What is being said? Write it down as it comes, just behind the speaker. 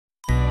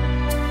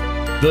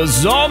The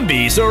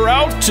zombies are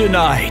out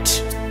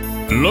tonight.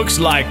 Looks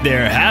like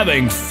they're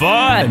having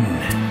fun.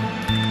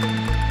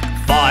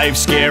 5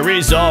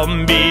 scary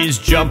zombies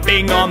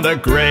jumping on the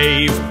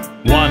grave.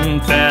 One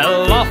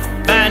fell off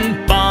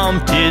and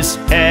bumped his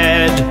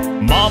head.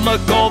 Mama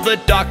called the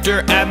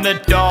doctor and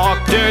the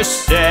doctor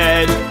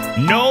said,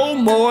 no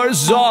more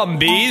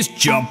zombies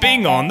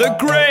jumping on the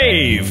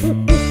grave.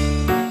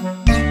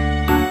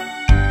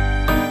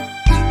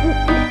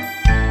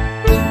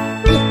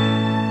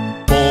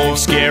 4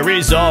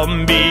 scary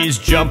zombies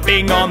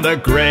jumping on the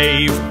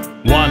grave.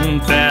 One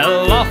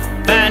fell off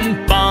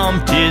and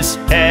bumped his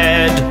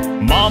head.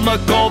 Mama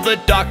called the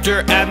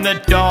doctor and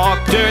the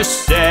doctor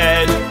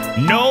said,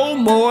 no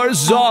more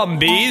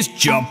zombies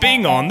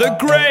jumping on the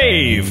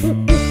grave.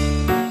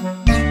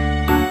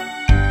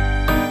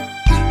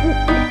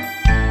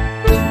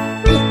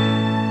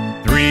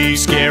 3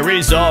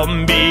 scary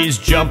zombies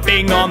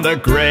jumping on the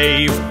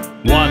grave.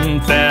 One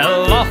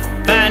fell off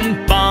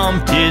and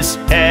bumped his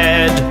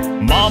head.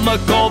 Mama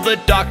called the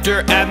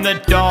doctor and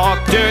the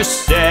doctor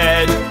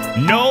said,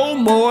 no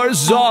more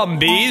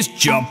zombies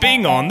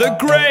jumping on the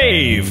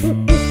grave.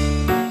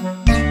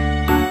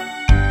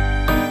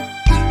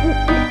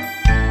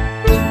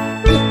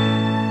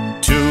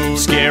 2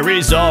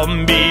 scary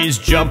zombies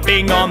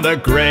jumping on the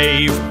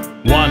grave.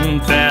 One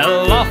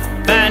fell off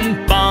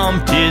and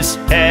bumped his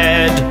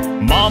head.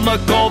 Mama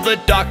called the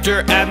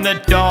doctor and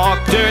the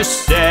doctor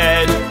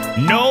said,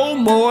 no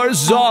more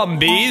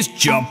zombies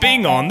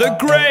jumping on the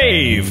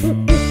grave.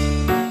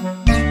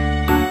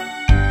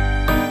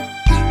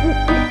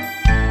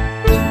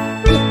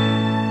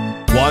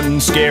 1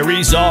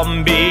 scary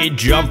zombie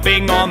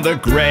jumping on the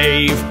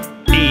grave.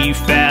 He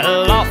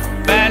fell off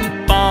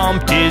and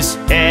bumped his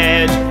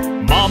head.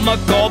 Mama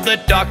called the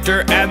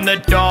doctor and the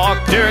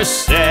doctor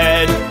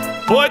said,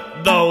 put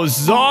those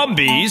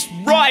zombies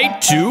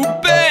right to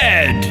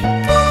bed.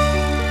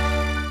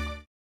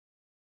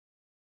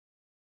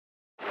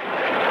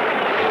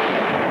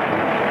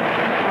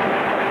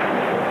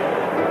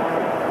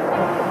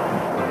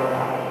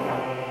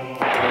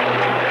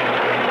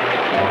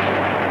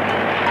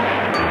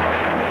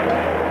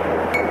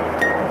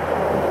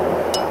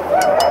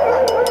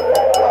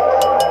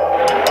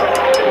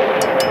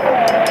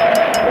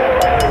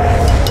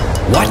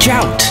 Watch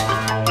out!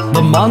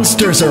 The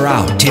monsters are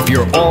out. If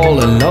you're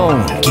all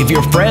alone, give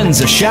your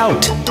friends a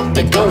shout.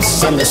 The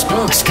ghosts and the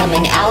spooks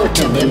coming out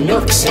of the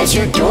nooks as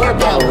your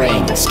doorbell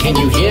rings. Can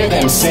you hear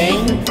them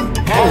sing?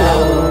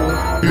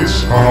 Hello,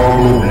 It's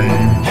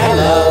Halloween.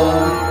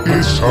 hello,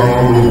 It's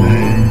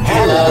Halloween.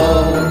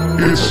 hello,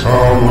 It's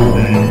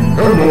Halloween.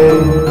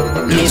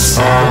 Hello. it's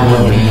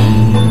Halloween.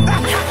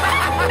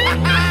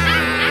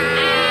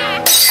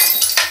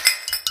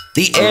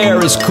 The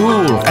air is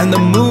cool and the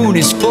moon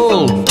is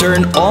full.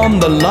 Turn on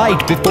the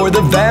light before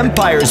the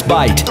vampires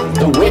bite.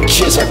 The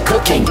witches are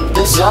cooking,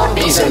 the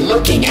zombies are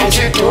looking as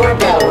your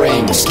doorbell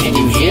rings. Can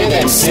you hear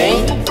them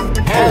sing?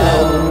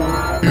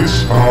 Hello,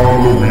 It's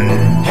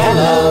Halloween.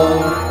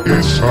 hello,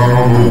 It's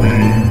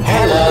Halloween.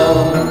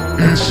 hello,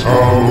 It's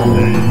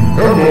Halloween.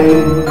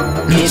 Hello.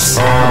 it's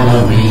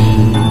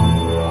Halloween.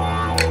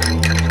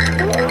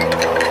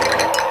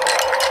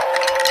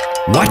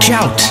 Watch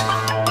out!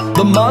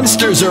 The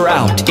monsters are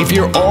out. If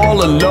you're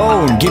all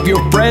alone, give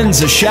your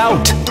friends a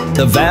shout.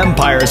 The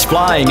vampire's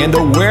flying and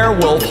the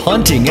werewolf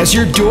hunting as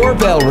your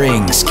doorbell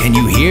rings. Can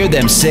you hear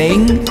them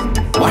sing?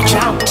 Watch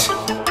out!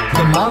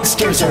 The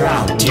monsters are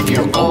out. If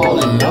you're all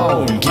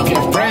alone, give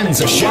your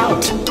friends a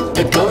shout.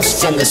 The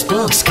ghosts and the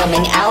spooks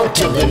coming out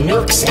of the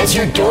nooks as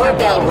your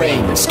doorbell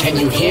rings. Can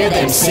you hear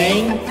them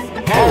sing?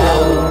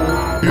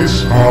 Hello,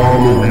 It's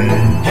Halloween.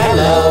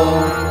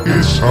 hello,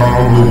 It's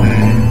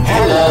Halloween.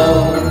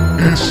 hello,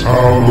 It's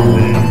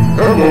Halloween.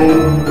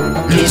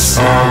 Hello. it's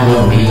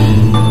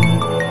Halloween.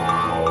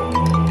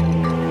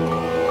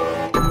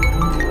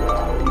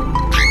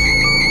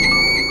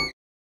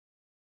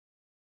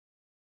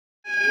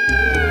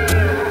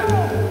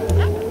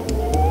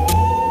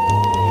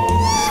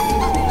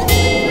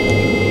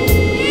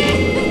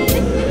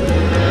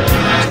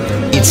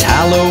 It's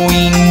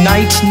Halloween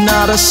night,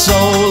 not a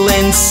soul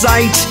in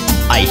sight.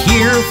 I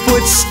hear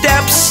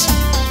footsteps.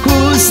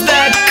 Who's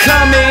that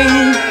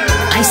coming?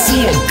 I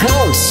see a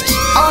ghost.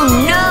 Oh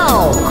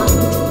no!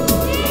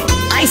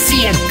 I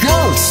see a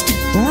ghost.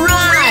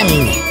 Run!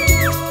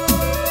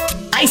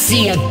 I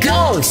see a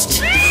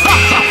ghost.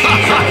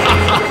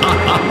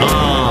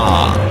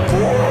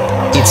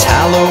 It's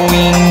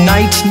Halloween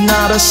night,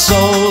 not a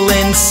soul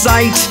in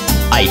sight.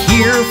 I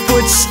hear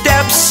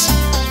footsteps.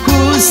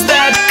 Who's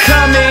that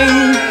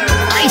coming?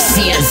 I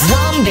see a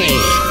zombie.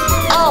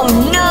 Oh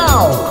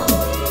no!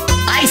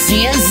 I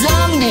see a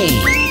zombie.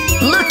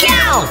 Look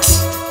out!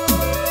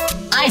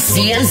 I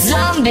see a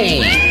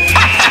zombie.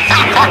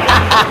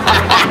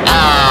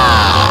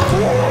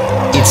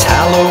 It's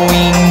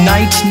Halloween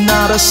night,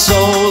 not a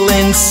soul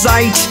in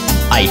sight.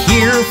 I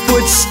hear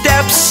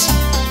footsteps.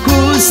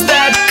 Who's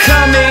that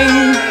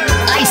coming?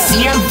 I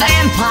see a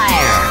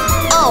vampire.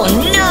 Oh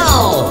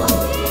no!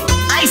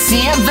 I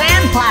see a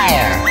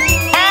vampire.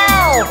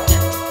 Help!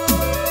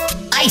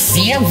 I I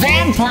see a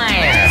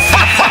vampire!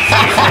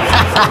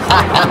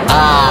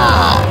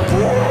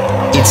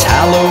 It's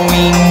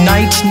Halloween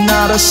night,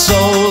 not a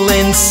soul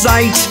in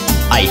sight.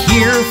 I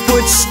hear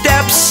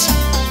footsteps.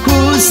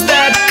 Who's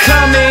that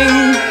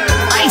coming?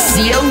 I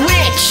see a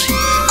witch!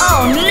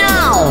 Oh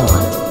no!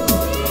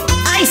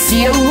 I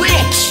see a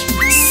witch!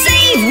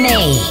 Save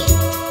me!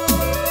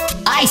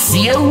 I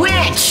see a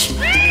witch!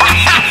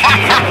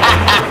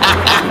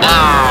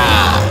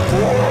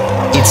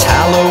 It's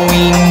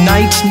Halloween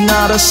night,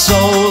 not a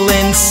soul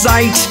in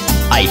sight.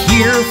 I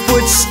hear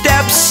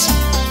footsteps.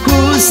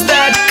 Who's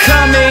that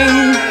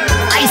coming?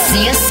 I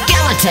see a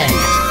skeleton!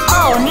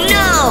 Oh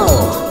no!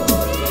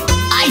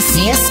 I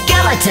see a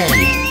skeleton!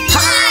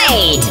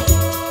 Hide!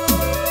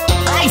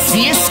 I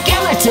see a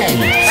skeleton!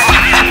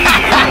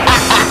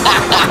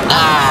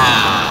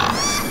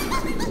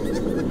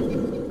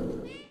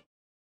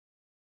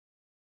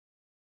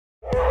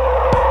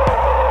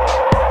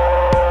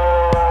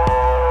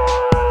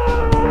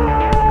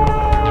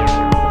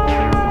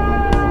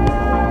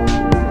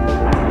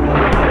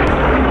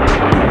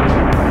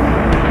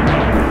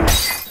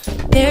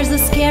 There's a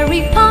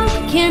scary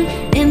pumpkin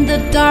in the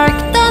dark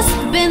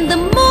dustbin. The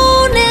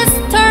moon is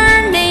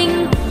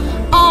turning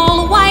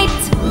all white.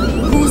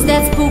 Who's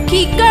that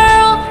spooky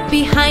girl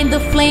behind the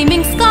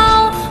flaming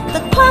skull?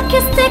 The clock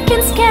is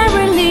ticking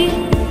scarily.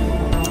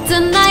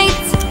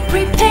 Tonight,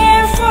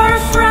 prepare for a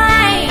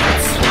fright.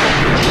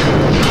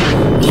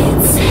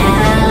 It's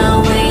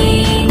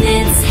Halloween,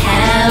 it's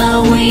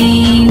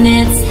Halloween,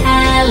 it's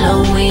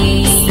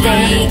Halloween.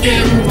 Stay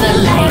in the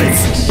light.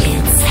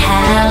 It's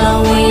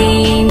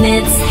Halloween,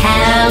 it's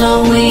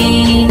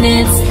Halloween,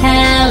 it's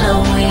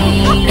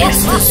Halloween.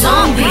 It's the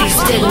zombies'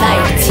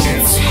 delight.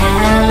 It's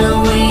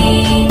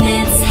Halloween,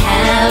 it's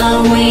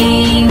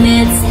Halloween,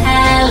 it's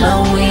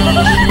Halloween.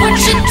 What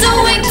you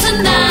doing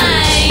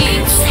tonight?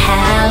 It's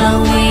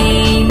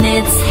Halloween,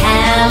 it's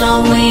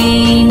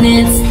Halloween,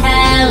 it's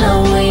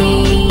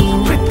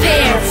Halloween.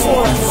 Prepare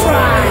for a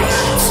fright.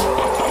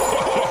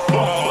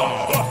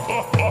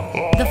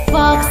 The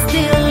fog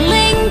still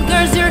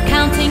lingers, you're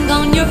counting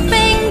on your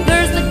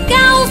fingers. The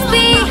gal's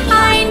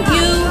behind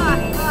you.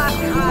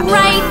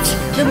 Right,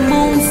 the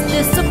moon's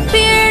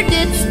disappeared.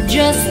 It's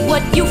just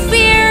what you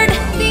feared.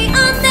 The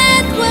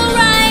undead will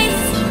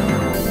rise.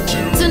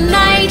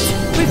 Tonight,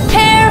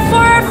 prepare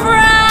for a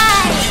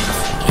fright.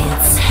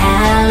 It's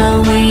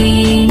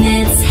Halloween,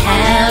 it's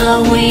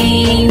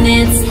Halloween,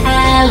 it's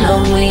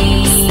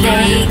Halloween.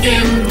 Stay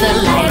in the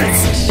light.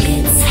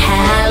 It's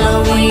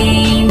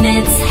Halloween,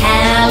 it's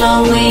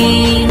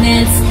Halloween,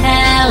 it's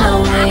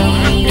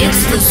Halloween.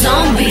 It's the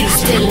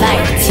zombies'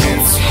 delight.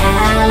 It's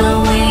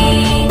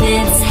Halloween,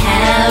 it's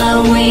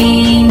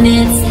Halloween,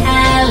 it's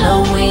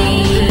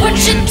Halloween. What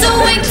you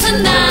doing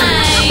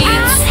tonight?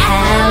 It's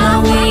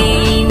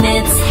Halloween,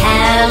 it's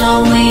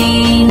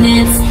Halloween,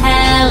 it's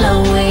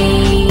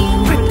Halloween.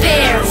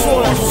 Prepare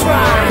for a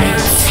fright.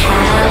 It's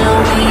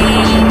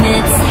Halloween,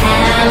 it's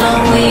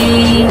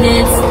Halloween,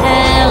 it's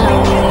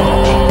Halloween.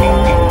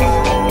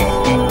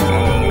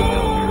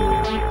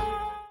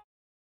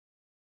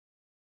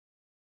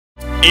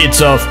 It's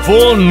a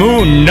full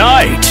moon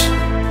night,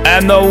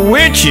 and the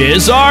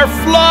witches are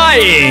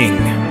flying.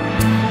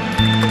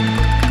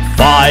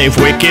 5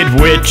 wicked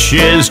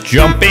witches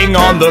jumping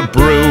on the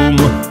broom.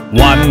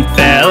 One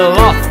fell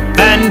off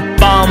and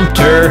bumped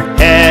her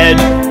head.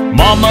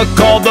 Mama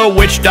called the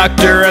witch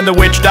doctor, and the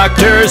witch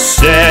doctor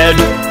said,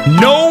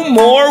 "No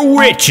more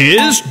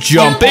witches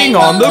jumping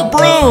on the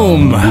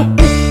broom."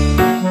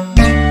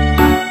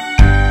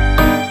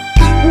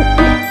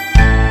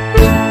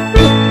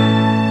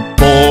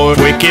 4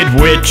 wicked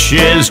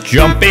witches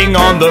jumping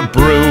on the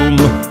broom.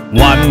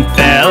 One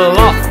fell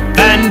off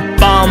and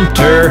bumped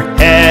her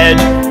head.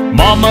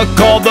 Mama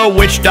called the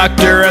witch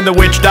doctor, and the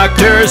witch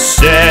doctor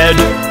said,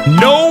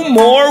 "No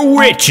more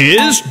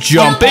witches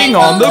jumping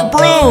on the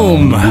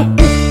broom."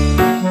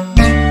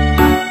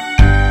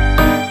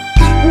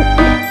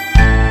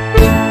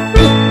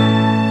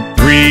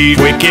 3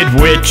 wicked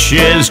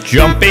witches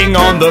jumping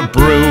on the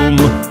broom.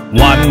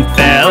 One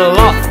fell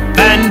off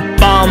and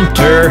bumped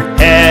her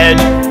head.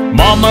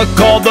 Mama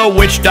called the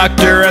witch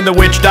doctor, and the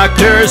witch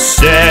doctor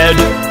said,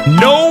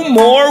 "No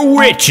more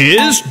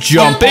witches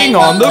jumping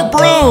on the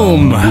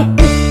broom."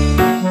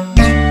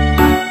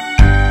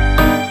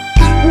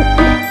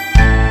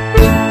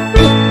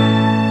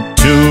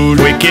 2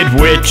 wicked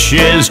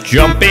witches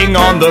jumping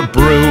on the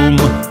broom.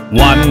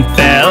 One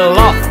fell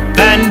off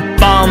and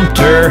bumped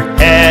her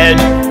head.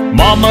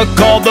 Mama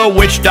called the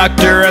witch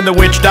doctor, and the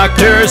witch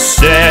doctor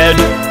said,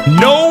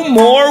 "No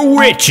more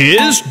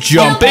witches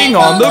jumping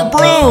on the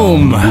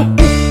broom."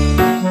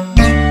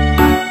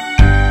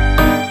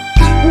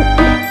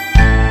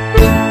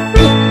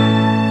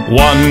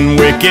 1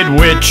 wicked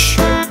witch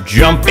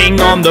jumping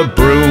on the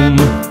broom.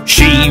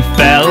 She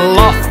fell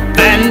off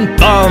and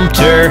bumped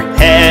her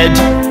head.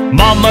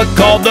 Mama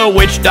called the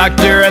witch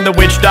doctor, and the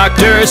witch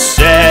doctor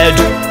said,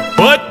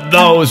 "Put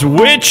those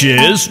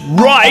witches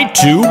right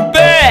to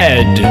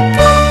bed."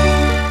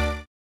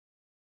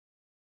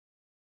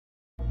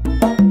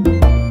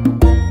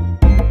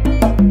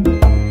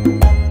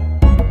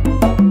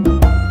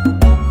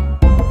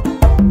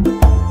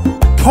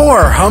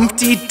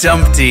 Humpty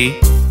Dumpty,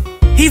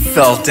 he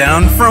fell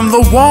down from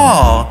the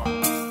wall.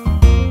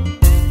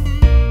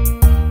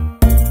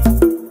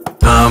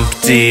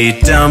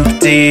 Humpty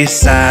Dumpty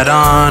sat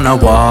on a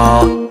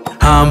wall.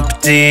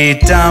 Humpty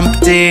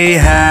Dumpty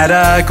had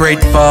a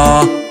great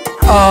fall.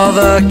 All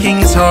the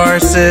king's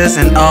horses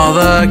and all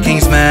the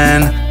king's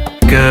men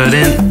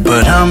couldn't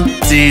put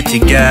Humpty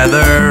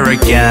together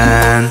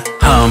again.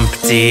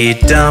 Humpty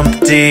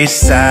Dumpty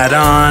sat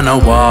on a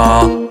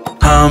wall.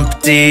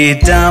 Humpty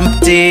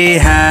Dumpty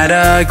had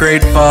a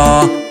great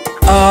fall.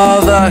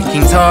 All the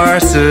king's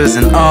horses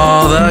and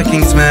all the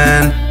king's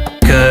men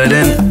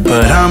couldn't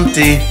put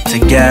Humpty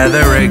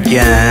together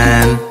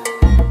again.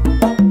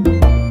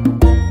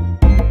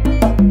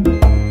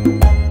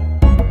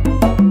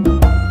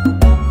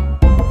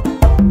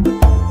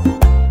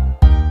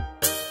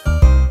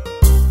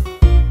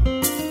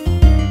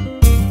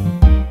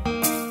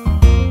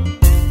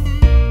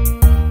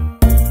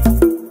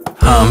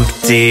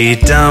 Humpty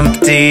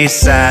Dumpty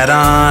sat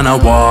on a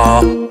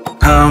wall.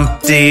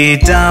 Humpty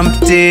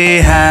Dumpty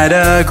had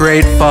a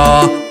great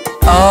fall.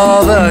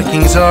 All the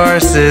king's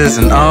horses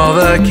and all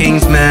the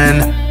king's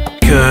men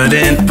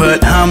couldn't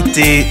put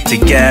Humpty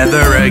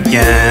together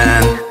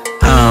again.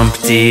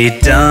 Humpty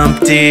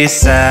Dumpty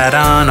sat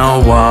on a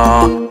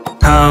wall.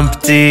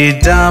 Humpty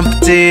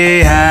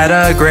Dumpty had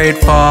a great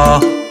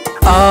fall.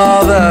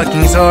 All the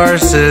king's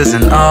horses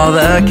and all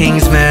the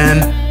king's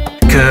men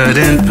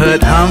couldn't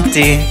put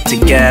Humpty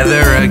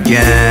together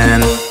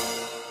again.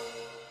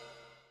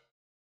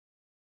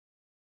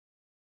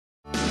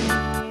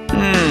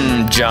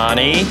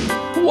 Johnny,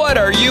 what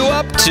are you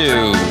up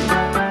to?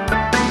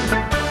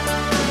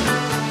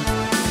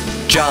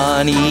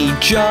 Johnny,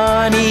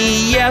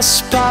 Johnny,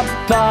 yes,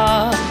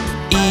 Papa.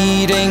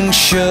 Eating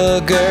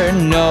sugar,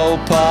 no,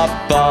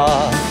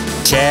 Papa.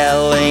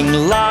 Telling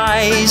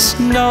lies,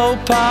 no,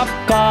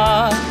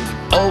 Papa.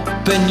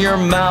 Open your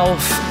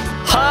mouth,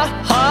 ha,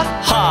 ha,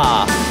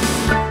 ha.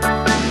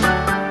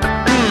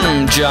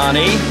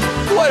 Johnny,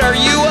 what are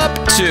you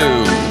up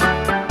to?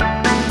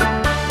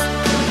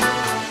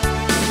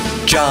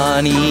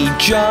 Johnny,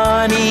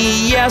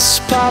 Johnny, yes,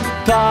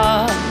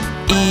 Papa.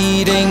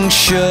 Eating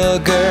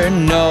sugar,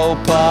 no,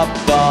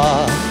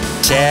 Papa.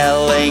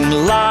 Telling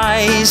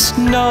lies,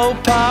 no,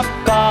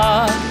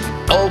 Papa.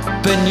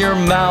 Open your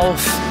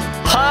mouth,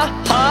 ha,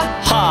 ha,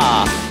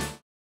 ha.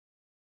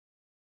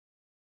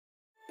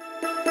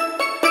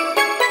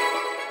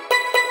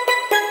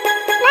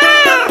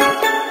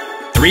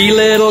 Three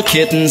little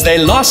kittens, they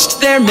lost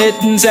their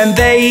mittens and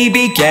they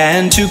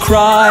began to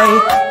cry.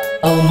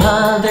 Oh,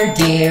 mother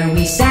dear,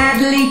 we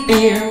sadly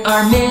fear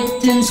our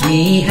mittens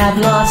we have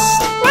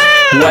lost.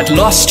 What,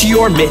 lost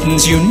your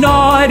mittens, you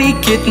naughty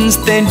kittens?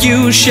 Then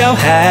you shall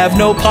have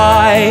no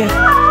pie.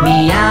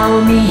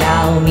 Meow,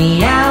 meow,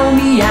 meow,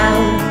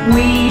 meow,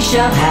 we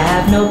shall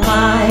have no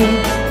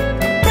pie.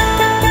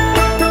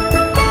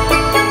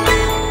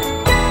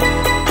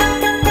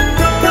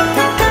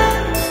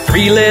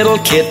 Three little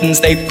kittens,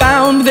 they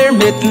found their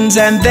mittens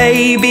and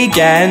they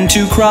began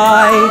to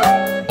cry.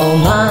 Oh,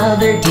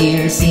 mother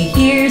dear, see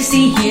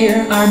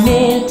here, our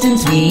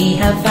mittens we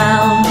have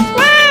found.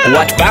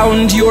 What,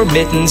 found your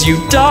mittens, you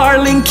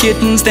darling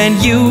kittens?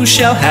 Then you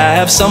shall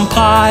have some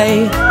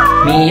pie.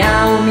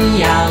 Meow,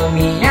 meow,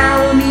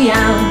 meow,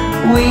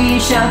 meow, we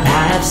shall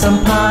have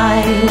some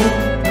pie.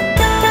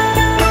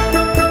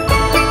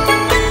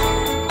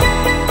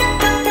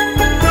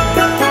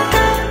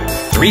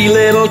 Three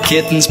little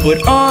kittens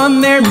put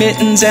on their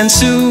mittens and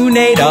soon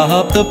ate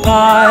up the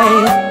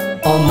pie.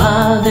 Oh,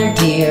 mother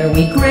dear,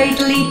 we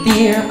greatly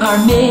fear our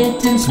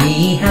mittens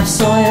we have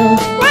soiled.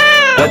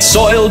 What,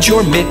 soiled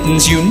your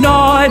mittens, you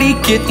naughty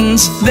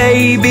kittens?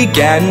 They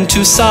began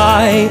to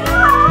sigh.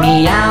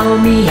 Meow,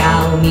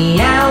 meow,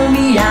 meow,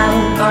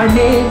 meow, our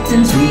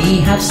mittens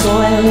we have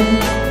soiled.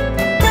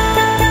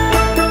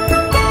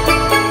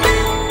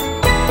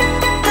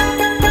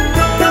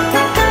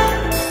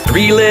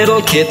 Three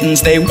little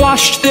kittens, they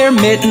washed their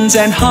mittens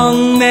and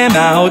hung them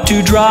out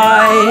to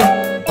dry.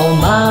 Oh,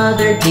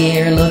 mother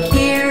dear, look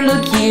here,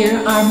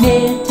 our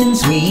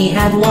mittens we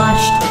have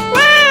washed.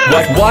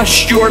 What,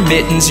 washed your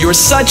mittens? You're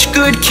such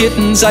good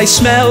kittens, I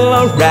smell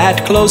a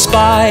rat close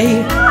by.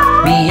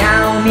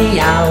 Meow,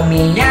 meow,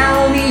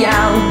 meow,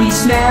 meow, we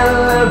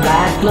smell a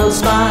rat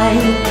close by.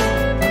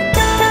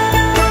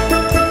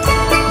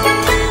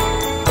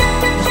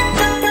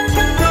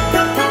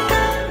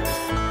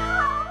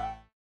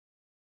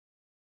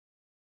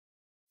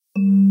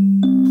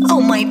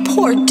 Oh, my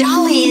poor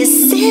Dolly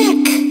is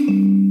sick.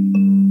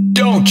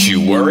 Don't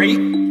you worry,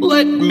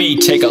 let me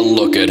take a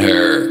look at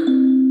her.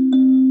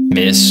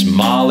 Miss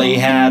Molly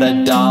had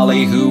a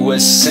dolly who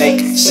was sick,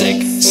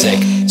 sick,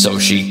 sick. So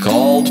she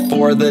called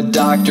for the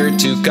doctor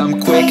to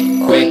come quick,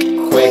 quick,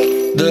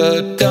 quick.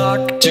 The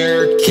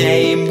doctor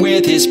came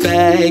with his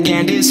bag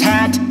and his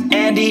hat,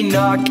 and he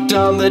knocked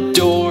on the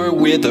door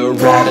with a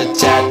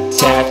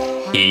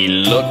rat-a-tat-tat. He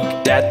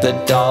looked at the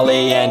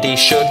dolly and he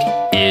shook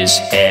his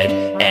head.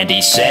 And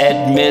he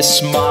said,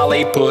 Miss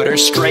Molly, put her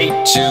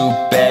straight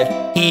to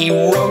bed. He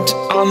wrote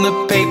on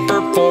the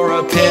paper for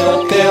a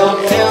pill,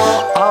 pill,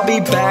 pill. I'll be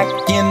back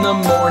in the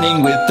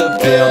morning with the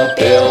pill,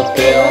 pill,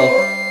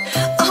 pill.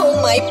 Oh,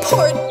 my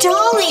poor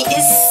dolly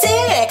is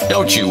sick.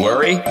 Don't you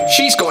worry,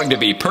 she's going to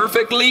be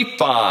perfectly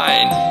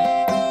fine.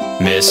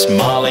 Miss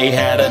Molly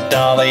had a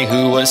dolly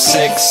who was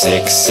sick,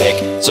 sick,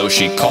 sick. So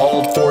she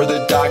called for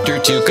the doctor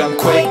to come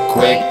quick,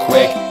 quick,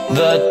 quick.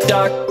 The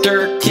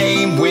doctor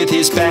came with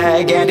his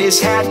bag and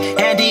his hat,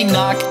 and he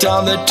knocked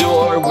on the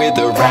door with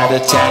a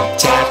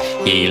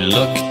rat-a-tat-tat. He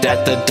looked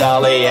at the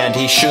dolly and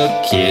he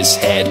shook his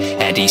head,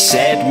 and he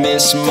said,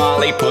 Miss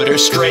Molly, put her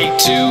straight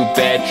to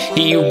bed.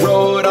 He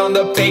wrote on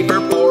the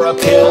paper for a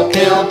pill,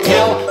 pill,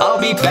 pill. I'll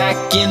be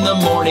back in the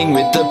morning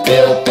with the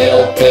pill,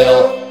 pill,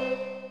 pill.